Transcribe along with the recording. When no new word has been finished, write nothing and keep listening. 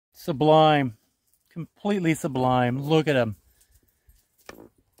Sublime. Completely sublime. Look at him.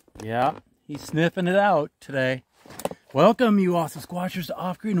 Yeah, he's sniffing it out today. Welcome, you awesome squatchers, to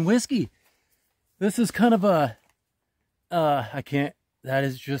Off-Grid and Whiskey. This is kind of a, that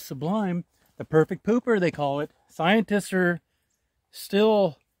is just sublime. The perfect pooper, they call it. Scientists are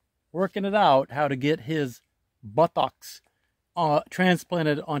still working it out, how to get his buttocks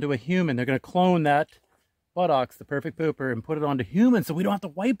transplanted onto a human. They're going to clone that buttocks, the perfect pooper, and put it onto humans so we don't have to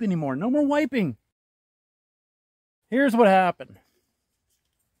wipe anymore. No more wiping. Here's what happened.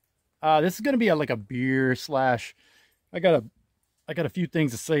 This is going to be like a beer slash... I got a few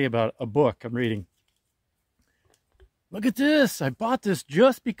things to say about a book I'm reading. Look at this. I bought this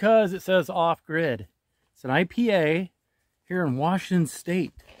just because it says Off-Grid. It's an IPA here in Washington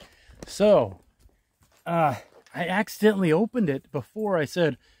State. So, I accidentally opened it before I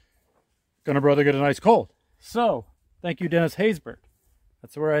said, "Gonna brother get a nice cold." So, thank you, Dennis Haysbert.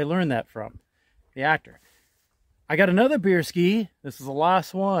 That's where I learned that from, the actor. I got another beer ski. This is the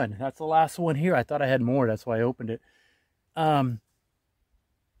last one. That's the last one here. I thought I had more. That's why I opened it.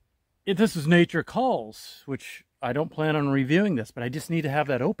 This is Nature Calls, which I don't plan on reviewing this, but I just need to have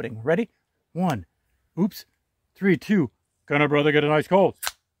that opening. Ready? 1. Oops. 3, 2. Gonna brother get a nice cold.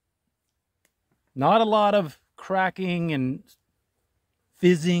 Not a lot of cracking and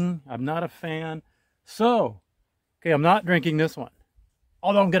fizzing. I'm not a fan. So, okay, I'm not drinking this one.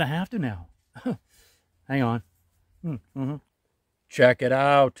 Although I'm gonna have to now. Hang on. Check it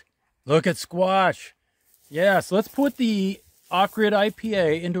out. Look at Squash. Yes, let's put the Off-Grid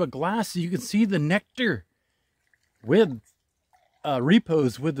IPA into a glass so you can see the nectar with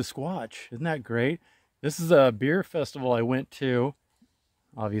repos with the Squatch. Isn't that great? This is a beer festival I went to.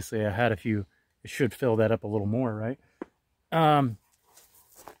 Obviously, I had a few. I should fill that up a little more, right?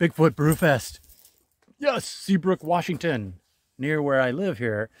 Bigfoot Brewfest. Yes, Seabrook, Washington, near where I live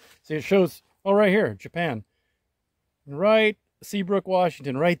here. See, it shows, oh, right here, Japan. Right, Seabrook,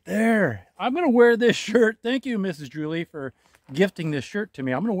 Washington, right there. I'm going to wear this shirt. Thank you, Mrs. Julie, for gifting this shirt to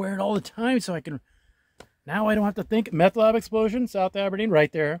me. I'm going to wear it all the time so I can, now I don't have to think. Meth Lab Explosion, South Aberdeen,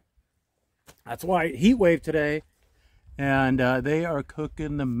 right there. That's why heat wave today. And they are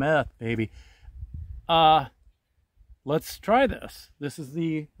cooking the meth, baby. Let's try this. This is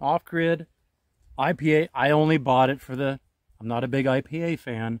the Off-Grid IPA. I only bought it for the, I'm not a big IPA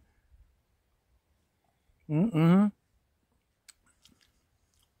fan.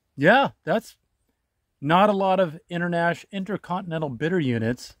 Yeah, that's not a lot of intercontinental bitter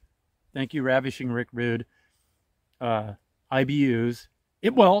units. Thank you, Ravishing Rick Rude. IBUs.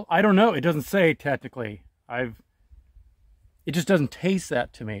 Well, I don't know. It doesn't say technically. It just doesn't taste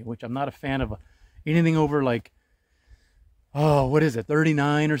that to me, which I'm not a fan of. Anything over like, oh, what is it,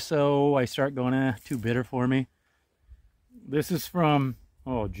 39 or so, I start going, too bitter for me. This is from,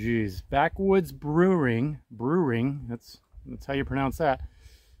 oh geez, Backwoods Brewing, that's how you pronounce that.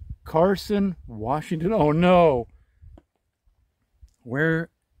 Carson, Washington. Oh no.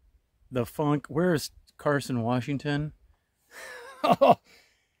 Where is Carson, Washington?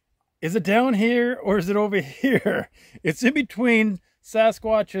 Is it down here or is it over here? It's in between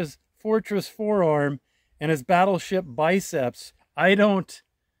Sasquatch's fortress forearm and his battleship biceps. I don't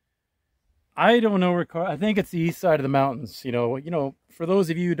know where, I think it's the east side of the mountains. You know, for those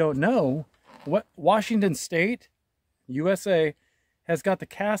of you who don't know, what Washington State, USA, has got the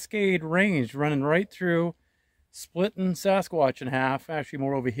Cascade Range running right through, splitting Sasquatch in half, actually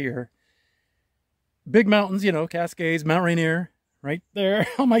more over here. Big mountains, you know, Cascades, Mount Rainier, right there.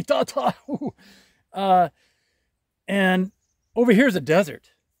 Oh my tata. And over here is a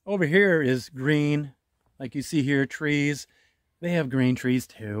desert. Over here is green, like you see here, trees. They have green trees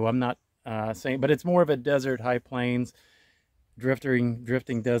too. I'm not saying, but it's more of a desert, high plains, drifting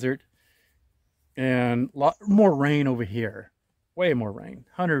desert. And a lot more rain over here. Way more rain.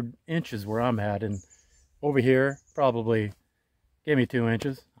 100 inches where I'm at. And over here, probably, give me 2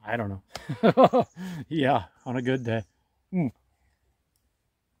 inches. I don't know. Yeah, on a good day.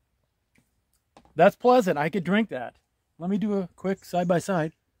 That's pleasant. I could drink that. Let me do a quick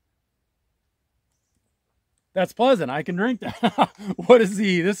side-by-side. That's pleasant. I can drink that. What is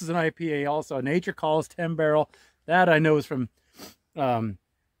this is an IPA also. Nature Calls 10 barrel. That I know is from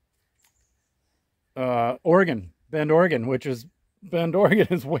Oregon. Bend, Oregon, which is, Bend, Oregon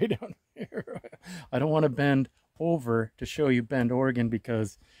is way down here. I don't want to bend over to show you Bend, Oregon,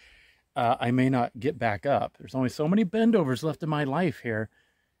 because I may not get back up. There's only so many bendovers left in my life here.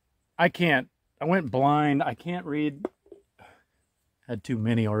 I went blind. I can't read. Had too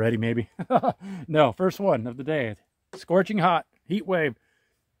many already, maybe. No, first one of the day. Scorching hot, heat wave.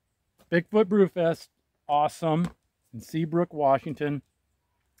 Bigfoot Brewfest, awesome. In Seabrook, Washington.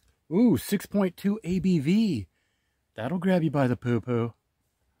 Ooh, 6.2 ABV. That'll grab you by the poo-poo.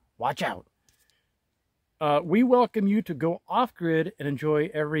 Watch out. We welcome you to go off-grid and enjoy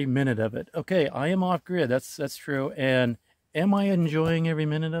every minute of it. Okay, I am off-grid. That's true. And am I enjoying every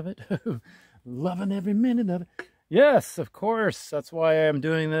minute of it? Loving every minute of it. Yes, of course. That's why I'm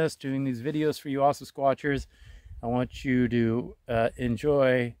doing this, doing these videos for you awesome squatchers. I want you to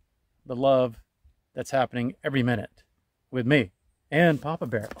enjoy the love that's happening every minute with me and Papa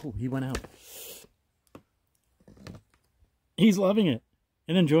Bear. Oh, he went out. He's loving it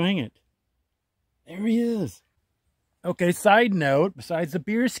and enjoying it. There he is. Okay, side note, besides the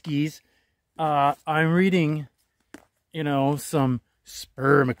beer skis, I'm reading, you know, some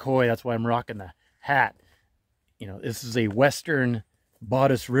Spur McCoy. That's why I'm rocking the hat. You know, this is a Western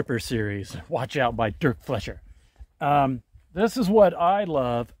Bodice Ripper series. Watch out, by Dirk Fletcher. This is what I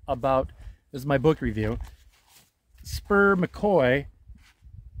love about, this is my book review, Spur McCoy.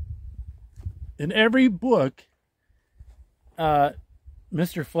 In every book,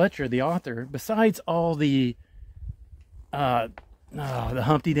 Mr. Fletcher, the author, besides all the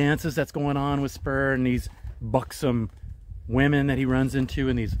Humpty dances that's going on with Spur and these buxom women that he runs into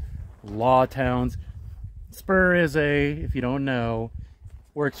in these law towns, Spur is if you don't know,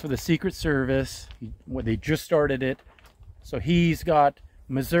 works for the Secret Service. They just started it. So he's got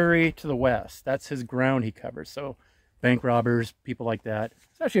Missouri to the west. That's his ground he covers. So bank robbers, people like that.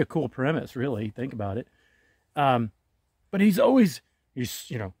 It's actually a cool premise, really. Think about it. But he's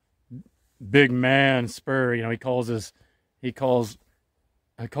you know, big man Spur. You know, he calls his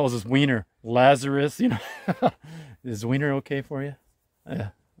wiener Lazarus. You know, is wiener okay for you?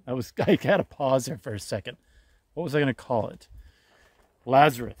 I had to pause there for a second. What was I going to call it?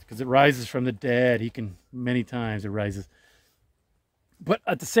 Lazarus, because it rises from the dead. He can, many times it rises. But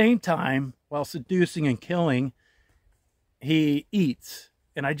at the same time, while seducing and killing, he eats.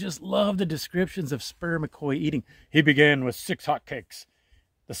 And I just love the descriptions of Spur McCoy eating. He began with 6 hotcakes,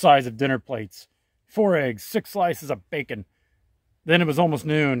 the size of dinner plates, 4 eggs, 6 slices of bacon. Then it was almost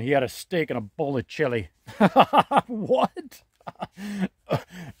noon. He had a steak and a bowl of chili. What?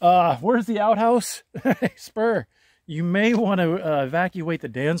 Where's the outhouse? Spur, you may want to evacuate the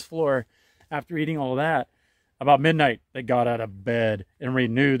dance floor after eating all that. About midnight, they got out of bed and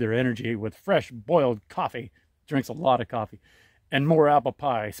renewed their energy with fresh boiled coffee. Drinks a lot of coffee. And more apple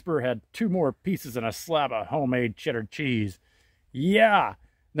pie. Spur had 2 more pieces and a slab of homemade cheddar cheese. Yeah!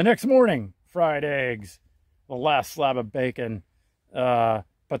 The next morning, fried eggs, the last slab of bacon,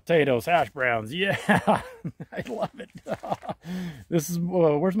 potatoes, hash browns. Yeah! I love it. This is,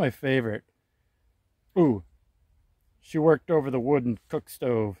 where's my favorite? Ooh. She worked over the wooden cook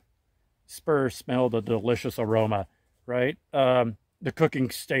stove. Spur smelled a delicious aroma, right? The cooking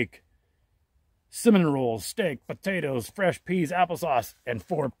steak. Cinnamon rolls, steak, potatoes, fresh peas, applesauce, and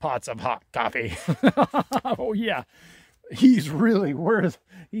 4 pots of hot coffee. Oh, yeah. He's really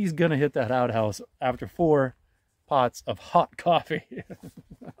he's going to hit that outhouse after 4 pots of hot coffee.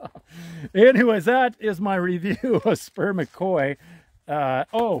 Anyways, that is my review of Spur McCoy.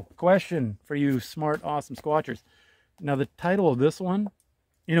 Oh, question for you smart, awesome squatchers. Now, the title of this one,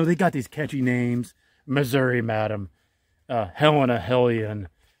 you know, they got these catchy names. Missouri Madam, Helena Hellion,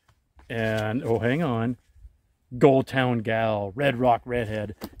 and, oh, hang on, Gold Town Gal, Red Rock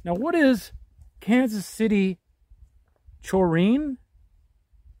Redhead. Now, what is Kansas City Chorine?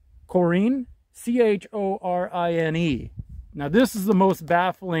 Corrine? C-H-O-R-I-N-E. Now, this is the most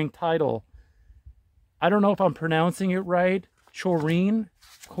baffling title. I don't know if I'm pronouncing it right. Chorine?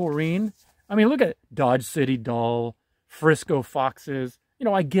 Corrine? I mean, look at Dodge City Doll, Frisco Foxes. You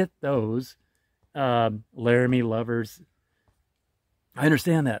know, I get those. Laramie Lovers. I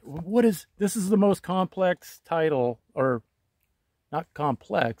understand that. This is the most complex title, or not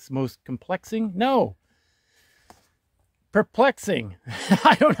complex, most complexing? No. Perplexing.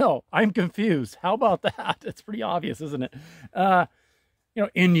 I don't know. I'm confused. How about that? It's pretty obvious, isn't it? You know,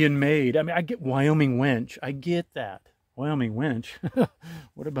 Indian Maid. I mean, I get Wyoming Wench. I get that. Wyoming Wench.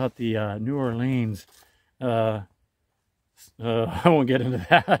 What about the New Orleans? I won't get into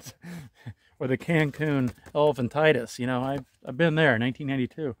that. Or the Cancun elephantitis. You know, I've been there,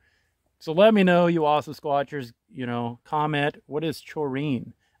 1992. So let me know, you awesome squatchers. You know, comment. What is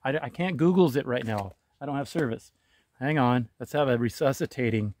Chorine? I can't Google's it right now. I don't have service. Hang on. Let's have a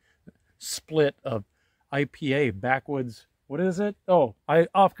resuscitating split of IPA backwoods. What is it? Oh,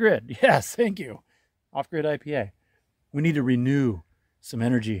 off-grid. Yes, thank you. Off-grid IPA. We need to renew some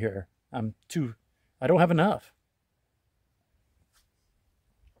energy here. I don't have enough.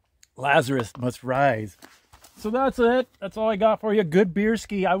 Lazarus must rise. So that's it. That's all I got for you. Good beer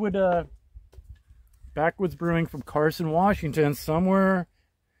ski. I would, Backwoods Brewing from Carson, Washington, somewhere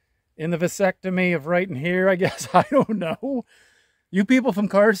in the vasectomy of right in here, I guess. I don't know. You people from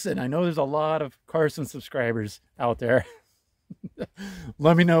Carson, I know there's a lot of Carson subscribers out there.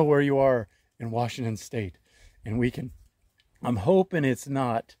 Let me know where you are in Washington State. And we can, I'm hoping it's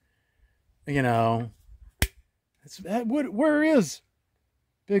not, you know, where is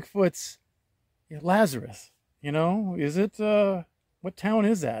Bigfoot's Lazarus? You know, is it, what town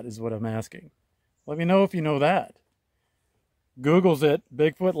is that, is what I'm asking. Let me know if you know that. Google's it,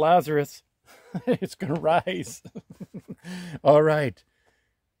 Bigfoot Lazarus. It's gonna rise. All right.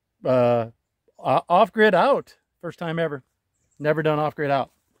 Off-grid out. First time ever. Never done off-grid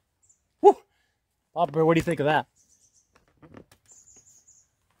out. Woo! Papa Bear, what do you think of that?